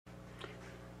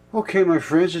Okay, my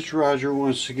friends, it's Roger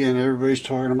once again. Everybody's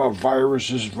talking about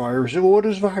viruses. What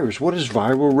is virus? What is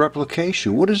viral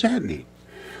replication? What does that mean?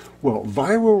 Well,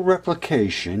 viral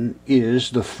replication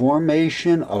is the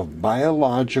formation of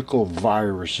biological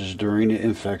viruses during the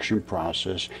infection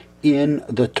process in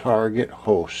the target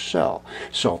host cell.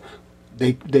 So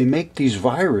they make these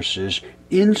viruses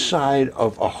inside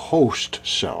of a host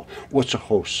cell. What's a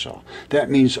host cell? That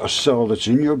means a cell that's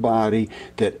in your body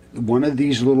that one of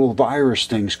these little virus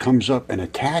things comes up and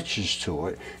attaches to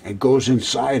it and goes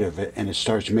inside of it and it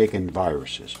starts making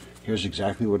viruses. Here's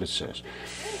exactly what it says.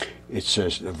 It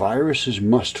says the viruses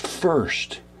must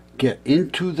first get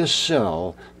into the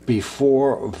cell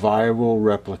before viral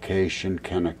replication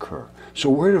can occur. So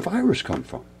where did the virus come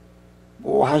from?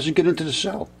 Well, how does it get into the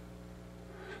cell?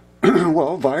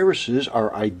 Well, viruses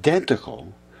are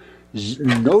identical,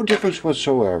 no difference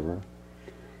whatsoever,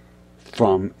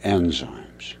 from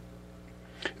enzymes.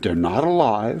 They're not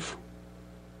alive.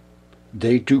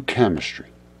 They do chemistry.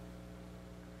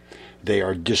 They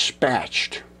are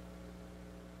dispatched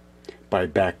by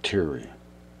bacteria.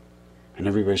 And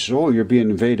everybody says, oh, you're being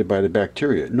invaded by the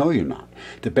bacteria. No, you're not.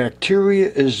 The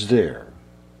bacteria is there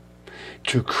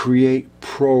to create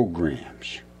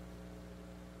programs.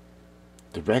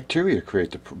 The bacteria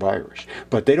create the virus,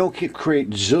 but they don't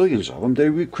create zillions of them.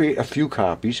 They create a few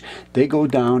copies. They go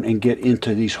down and get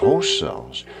into these host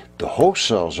cells. The host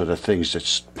cells are the things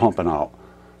that's pumping out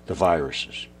the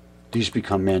viruses. These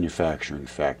become manufacturing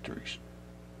factories,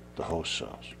 the host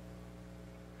cells.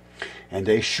 And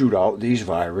they shoot out these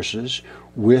viruses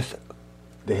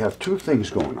they have two things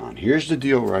going on. Here's the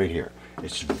deal right here.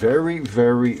 It's very,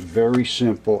 very, very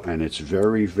simple, and it's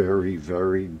very, very,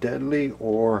 very deadly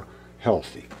or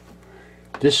healthy.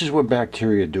 This is what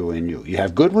bacteria do in you. You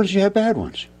have good ones, you have bad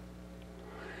ones.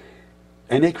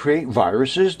 And they create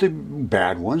viruses, the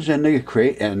bad ones, and they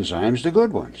create enzymes, the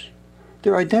good ones.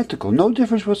 They're identical, no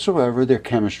difference whatsoever. They're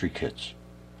chemistry kits.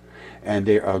 And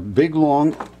they're a big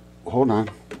long,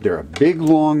 they're a big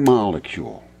long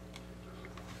molecule.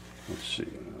 Let's see,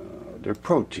 they're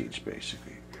proteins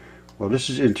basically. Well,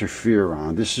 this is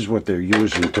interferon. This is what they're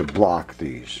using to block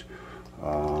these.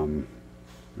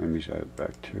 Let me say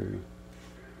bacteria.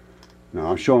 No,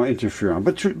 I'm showing interferon,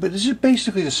 but this is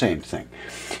basically the same thing.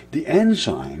 The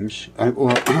enzymes,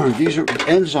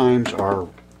 enzymes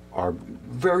are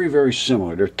very, very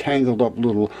similar. They're tangled up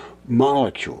little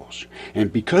molecules,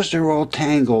 and because they're all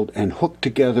tangled and hooked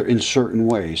together in certain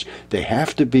ways, they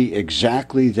have to be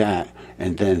exactly that,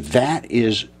 and then that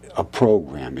is a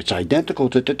program. It's identical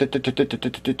to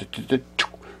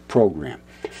program.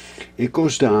 It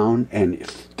goes down, and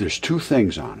there's two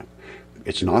things on it.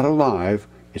 It's not alive.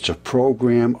 It's a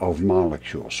program of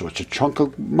molecules. So it's a chunk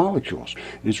of molecules.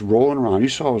 And it's rolling around. You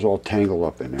saw it was all tangled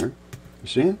up in there. You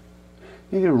see it?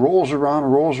 And it rolls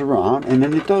around, and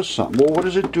then it does something. Well, what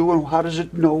does it do, and how does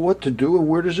it know what to do, and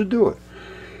where does it do it?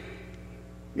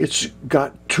 It's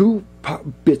got two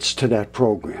bits to that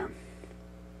program.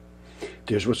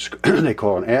 There's what they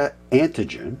call an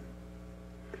antigen,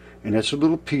 and that's a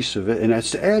little piece of it, and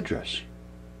that's the address.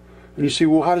 And you say,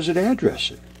 well, how does it address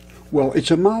it? Well,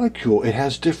 it's a molecule. It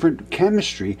has different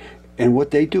chemistry, and what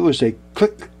they do is they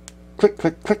click, click,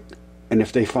 click, click, and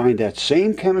if they find that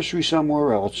same chemistry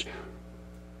somewhere else,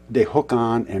 they hook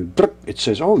on, and it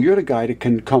says, oh, you're the guy that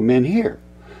can come in here.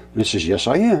 And it says, yes,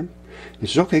 I am. It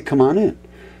says, okay, come on in.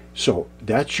 So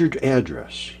that's your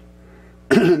address.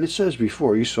 And it says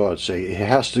before, you saw it say it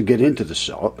has to get into the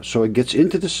cell. So it gets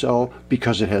into the cell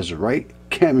because it has the right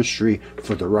chemistry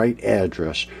for the right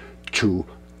address to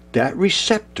that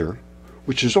receptor,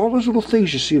 which is all those little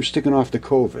things you see them sticking off the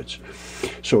COVIDs.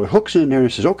 So it hooks in there and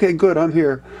it says, okay, good, I'm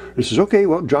here. And it says, okay,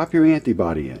 well, drop your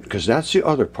antibody in, because that's the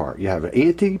other part. You have an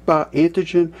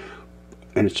antigen,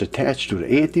 and it's attached to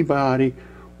the antibody,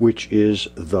 which is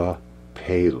the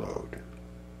payload.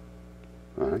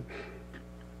 All right?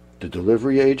 The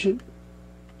delivery agent,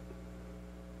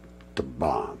 the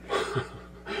bomb.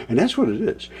 And that's what it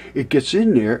is. It gets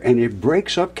in there and it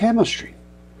breaks up chemistry.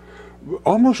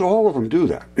 Almost all of them do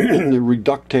that. The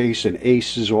reductase and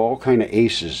ACEs, all kind of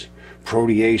ACEs,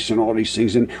 protease and all these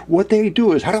things. And what they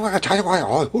do is, and the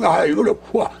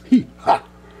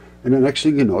next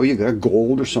thing you know, you got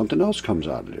gold or something else comes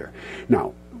out of there.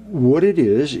 Now, what it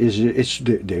is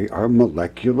they are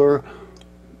molecular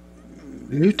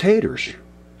mutators.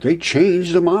 They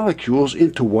change the molecules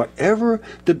into whatever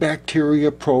the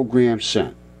bacteria program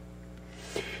sent.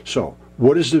 So,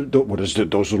 what does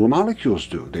those little molecules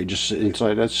do? They just sit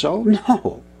inside that cell?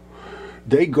 No.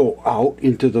 They go out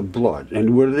into the blood.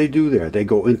 And what do they do there? They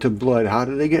go into blood. How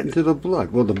do they get into the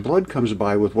blood? Well, the blood comes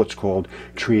by with what's called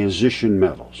transition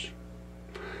metals.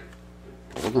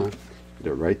 hold on.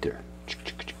 They're right there.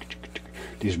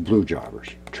 These blue jobbers,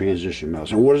 transition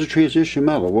metals. And what is a transition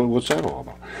metal? What's that all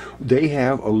about? They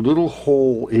have a little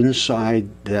hole inside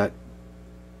that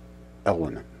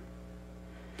element.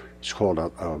 It's called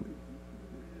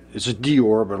it's a d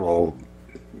orbital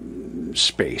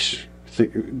space.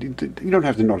 You don't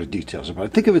have to know the details about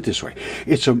it. Think of it this way: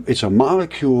 it's a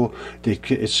molecule that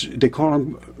they call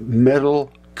them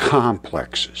metal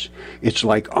complexes. It's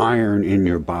like iron in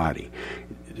your body.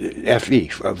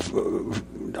 Fe,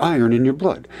 iron in your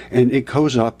blood, and it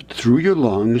goes up through your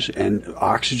lungs, and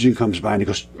oxygen comes by, and it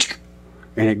goes,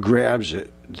 and it grabs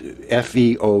it,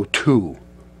 FeO2,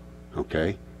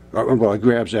 okay? Well, it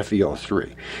grabs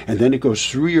FeO3, and then it goes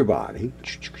through your body,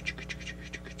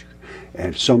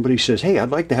 and somebody says, hey,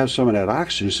 I'd like to have some of that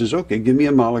oxygen. It says, okay, give me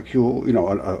a molecule, you know,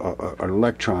 an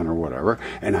electron or whatever,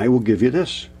 and I will give you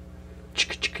this.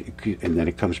 And then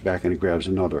it comes back and it grabs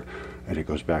another, and it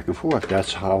goes back and forth.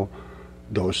 That's how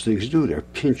those things do. They're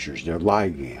pinchers, they're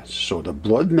ligands. So the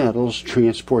blood metals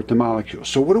transport the molecules.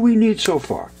 So what do we need so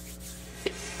far?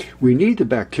 We need the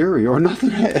bacteria or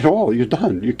nothing at all. You're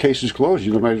done. Your case is closed.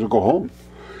 You might as well go home.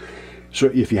 So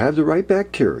if you have the right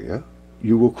bacteria,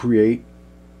 you will create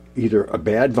either a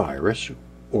bad virus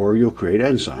or you'll create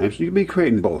enzymes. You'll be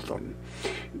creating both of them.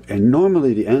 And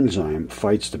normally the enzyme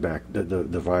fights the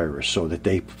virus so that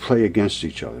they play against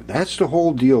each other. That's the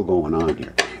whole deal going on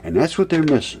here. And that's what they're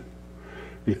missing.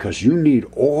 Because you need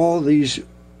all these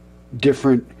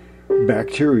different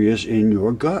bacterias in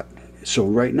your gut. So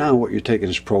right now what you're taking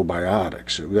is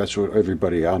probiotics. That's what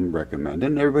everybody I'm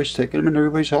recommending. Everybody's taking them and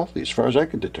everybody's healthy. As far as I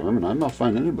can determine, I'm not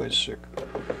finding anybody sick.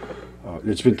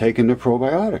 It's been taking the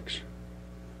probiotics.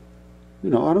 You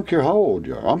know, I don't care how old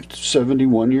you are. I'm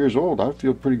 71 years old. I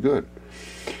feel pretty good.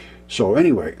 So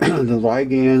anyway, the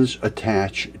ligands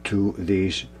attach to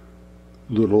these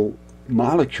little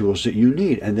molecules that you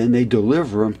need, and then they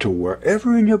deliver them to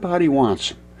wherever in your body wants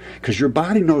them. Because your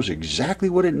body knows exactly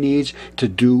what it needs to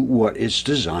do what it's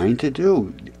designed to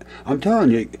do. I'm telling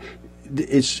you,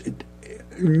 it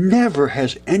never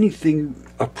has anything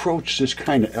approached this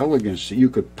kind of elegance that you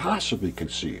could possibly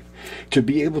conceive. To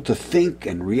be able to think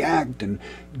and react and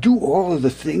do all of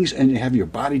the things and have your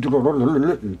body do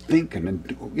and think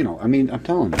and you know, I mean, I'm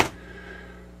telling you.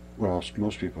 Well,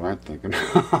 most people aren't thinking.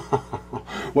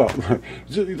 Well,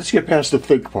 let's get past the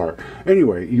think part.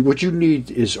 Anyway, what you need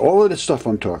is all of the stuff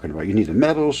I'm talking about. You need the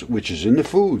metals, which is in the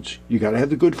foods. You got to have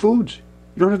the good foods.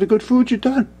 You don't have the good foods, you're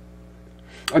done.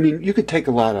 I mean, you could take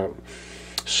a lot of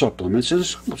supplements, and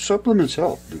supplements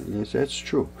help. That's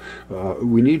true.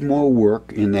 We need more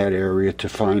work in that area to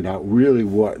find out really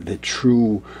what the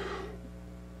true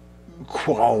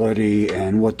quality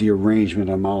and what the arrangement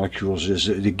of molecules is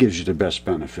that gives you the best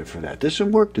benefit for that. There's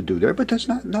some work to do there, but that's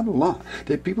not a lot.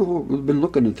 People have been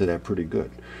looking into that pretty good.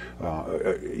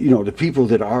 You know, the people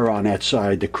that are on that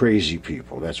side, the crazy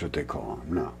people, that's what they call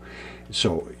them now.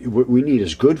 So what we need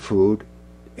is good food,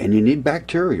 and you need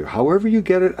bacteria. However you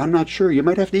get it, I'm not sure. You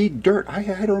might have to eat dirt.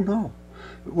 I don't know.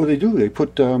 Well, they do. They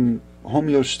put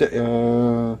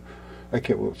homeostasis. I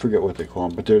can't forget what they call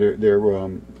them, but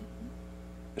they're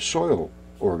soil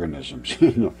organisms.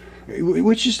 You know,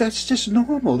 that's just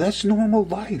normal. That's normal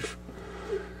life.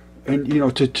 And you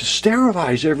know, to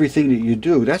sterilize everything that you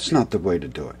do, that's not the way to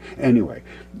do it. Anyway,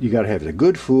 you got to have the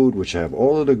good food, which have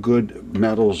all of the good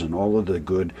metals and all of the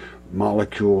good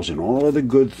molecules and all of the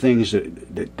good things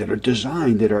that are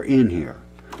designed, that are in here.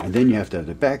 And then you have to have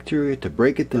the bacteria to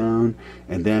break it down.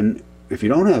 And then if you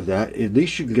don't have that, at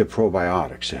least you can get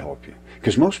probiotics to help you.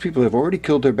 Because most people have already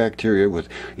killed their bacteria with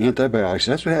antibiotics.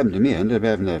 That's what happened to me. I ended up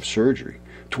having to have surgery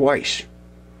twice.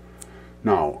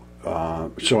 Now,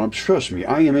 so trust me,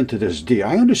 I am into this.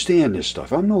 I understand this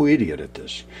stuff. I'm no idiot at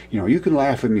this. You know, you can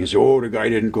laugh at me and say, oh, the guy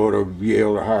didn't go to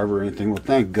Yale or Harvard or anything. Well,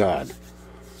 thank God.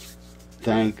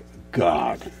 Thank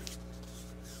God.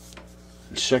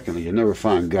 And secondly, you never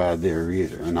find God there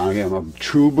either. And I am a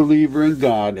true believer in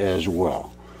God as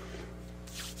well.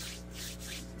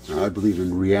 I believe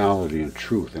in reality and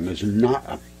truth, and there's not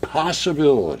a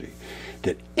possibility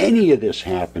that any of this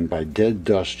happened by dead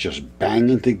dust just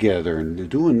banging together and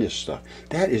doing this stuff.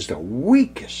 That is the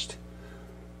weakest,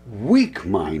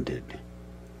 weak-minded,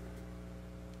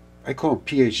 I call them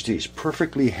PhDs,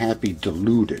 perfectly happy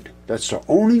deluded. That's the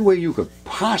only way you could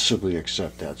possibly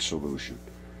accept that solution.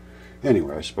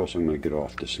 Anyway, I suppose I'm going to get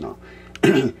off this now.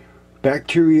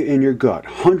 Bacteria in your gut,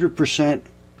 100%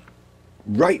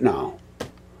 right now.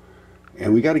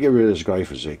 And we got to get rid of this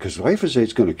glyphosate, because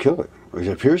glyphosate's going to kill it. It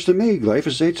appears to me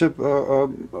glyphosate's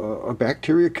a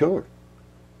bacteria killer.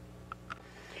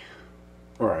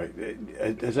 All right,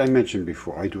 as I mentioned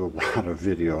before, I do a lot of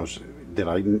videos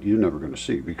that you're never going to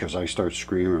see, because I start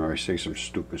screaming or I say some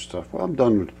stupid stuff. Well, I'm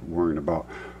done with worrying about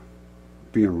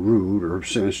being rude or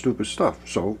saying stupid stuff.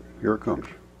 So here it comes.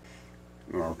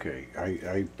 Okay,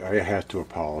 I have to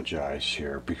apologize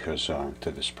here because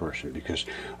to this person, because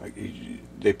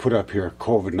they put up here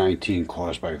COVID-19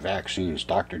 caused by vaccines.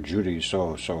 Dr. Judy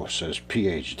so says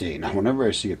PhD. Now, whenever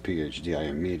I see a PhD, I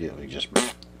immediately just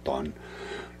done.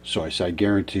 So I say, I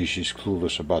guarantee she's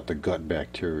clueless about the gut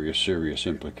bacteria serious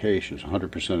implications.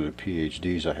 100% of the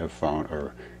PhDs I have found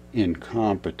are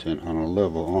incompetent on a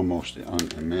level almost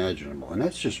unimaginable. And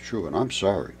that's just true, and I'm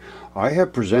sorry. I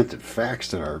have presented facts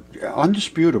that are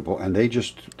undisputable, and they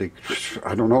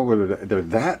I don't know whether they're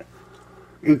that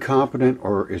incompetent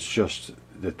or it's just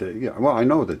that well, I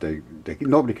know that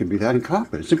nobody can be that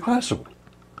incompetent. It's impossible.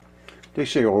 They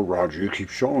say, oh, Roger, you keep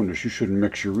showing this, you shouldn't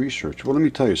mix your research. Well, let me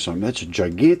tell you something. That's a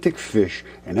gigantic fish,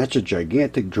 and that's a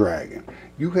gigantic dragon.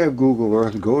 You have Google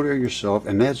Earth, go there yourself,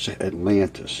 and that's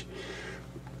Atlantis.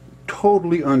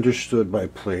 Totally understood by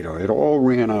Plato. It all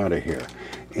ran out of here.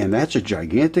 And that's a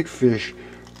gigantic fish.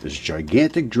 This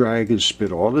gigantic dragon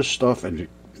spit all this stuff, and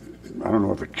I don't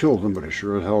know if it killed him, but it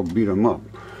sure as hell beat him up.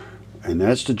 And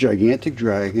that's the gigantic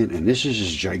dragon, and this is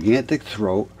his gigantic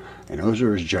throat, and those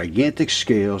are his gigantic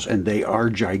scales, and they are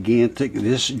gigantic.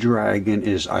 This dragon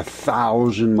is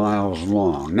 1,000 miles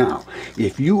long. Now,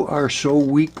 if you are so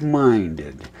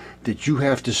weak-minded that you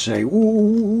have to say,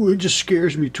 ooh, it just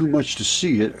scares me too much to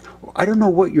see it, I don't know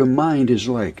what your mind is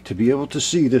like to be able to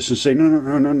see this and say,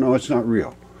 no, it's not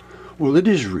real. Well, it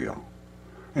is real.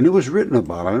 And it was written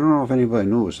about. I don't know if anybody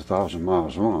knew it was 1,000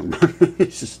 miles long, but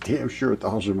it's just damn sure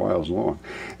 1,000 miles long.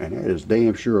 And that is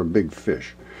damn sure a big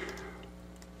fish.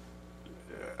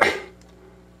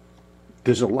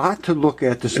 There's a lot to look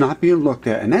at that's not being looked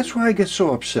at, and that's why I get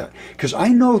so upset. Because I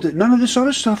know that none of this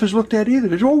other stuff is looked at either.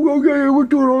 There's, oh, okay, we're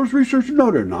doing all this research. No,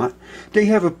 they're not. They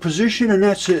have a position, and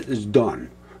that's it. It's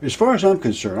done. As far as I'm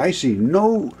concerned, I see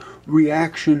no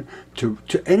reaction to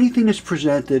anything that's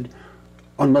presented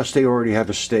unless they already have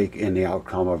a stake in the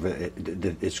outcome of it,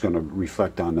 that it's going to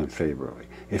reflect on them favorably.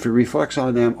 If it reflects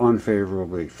on them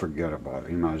unfavorably, forget about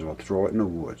it. You might as well throw it in the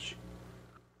woods.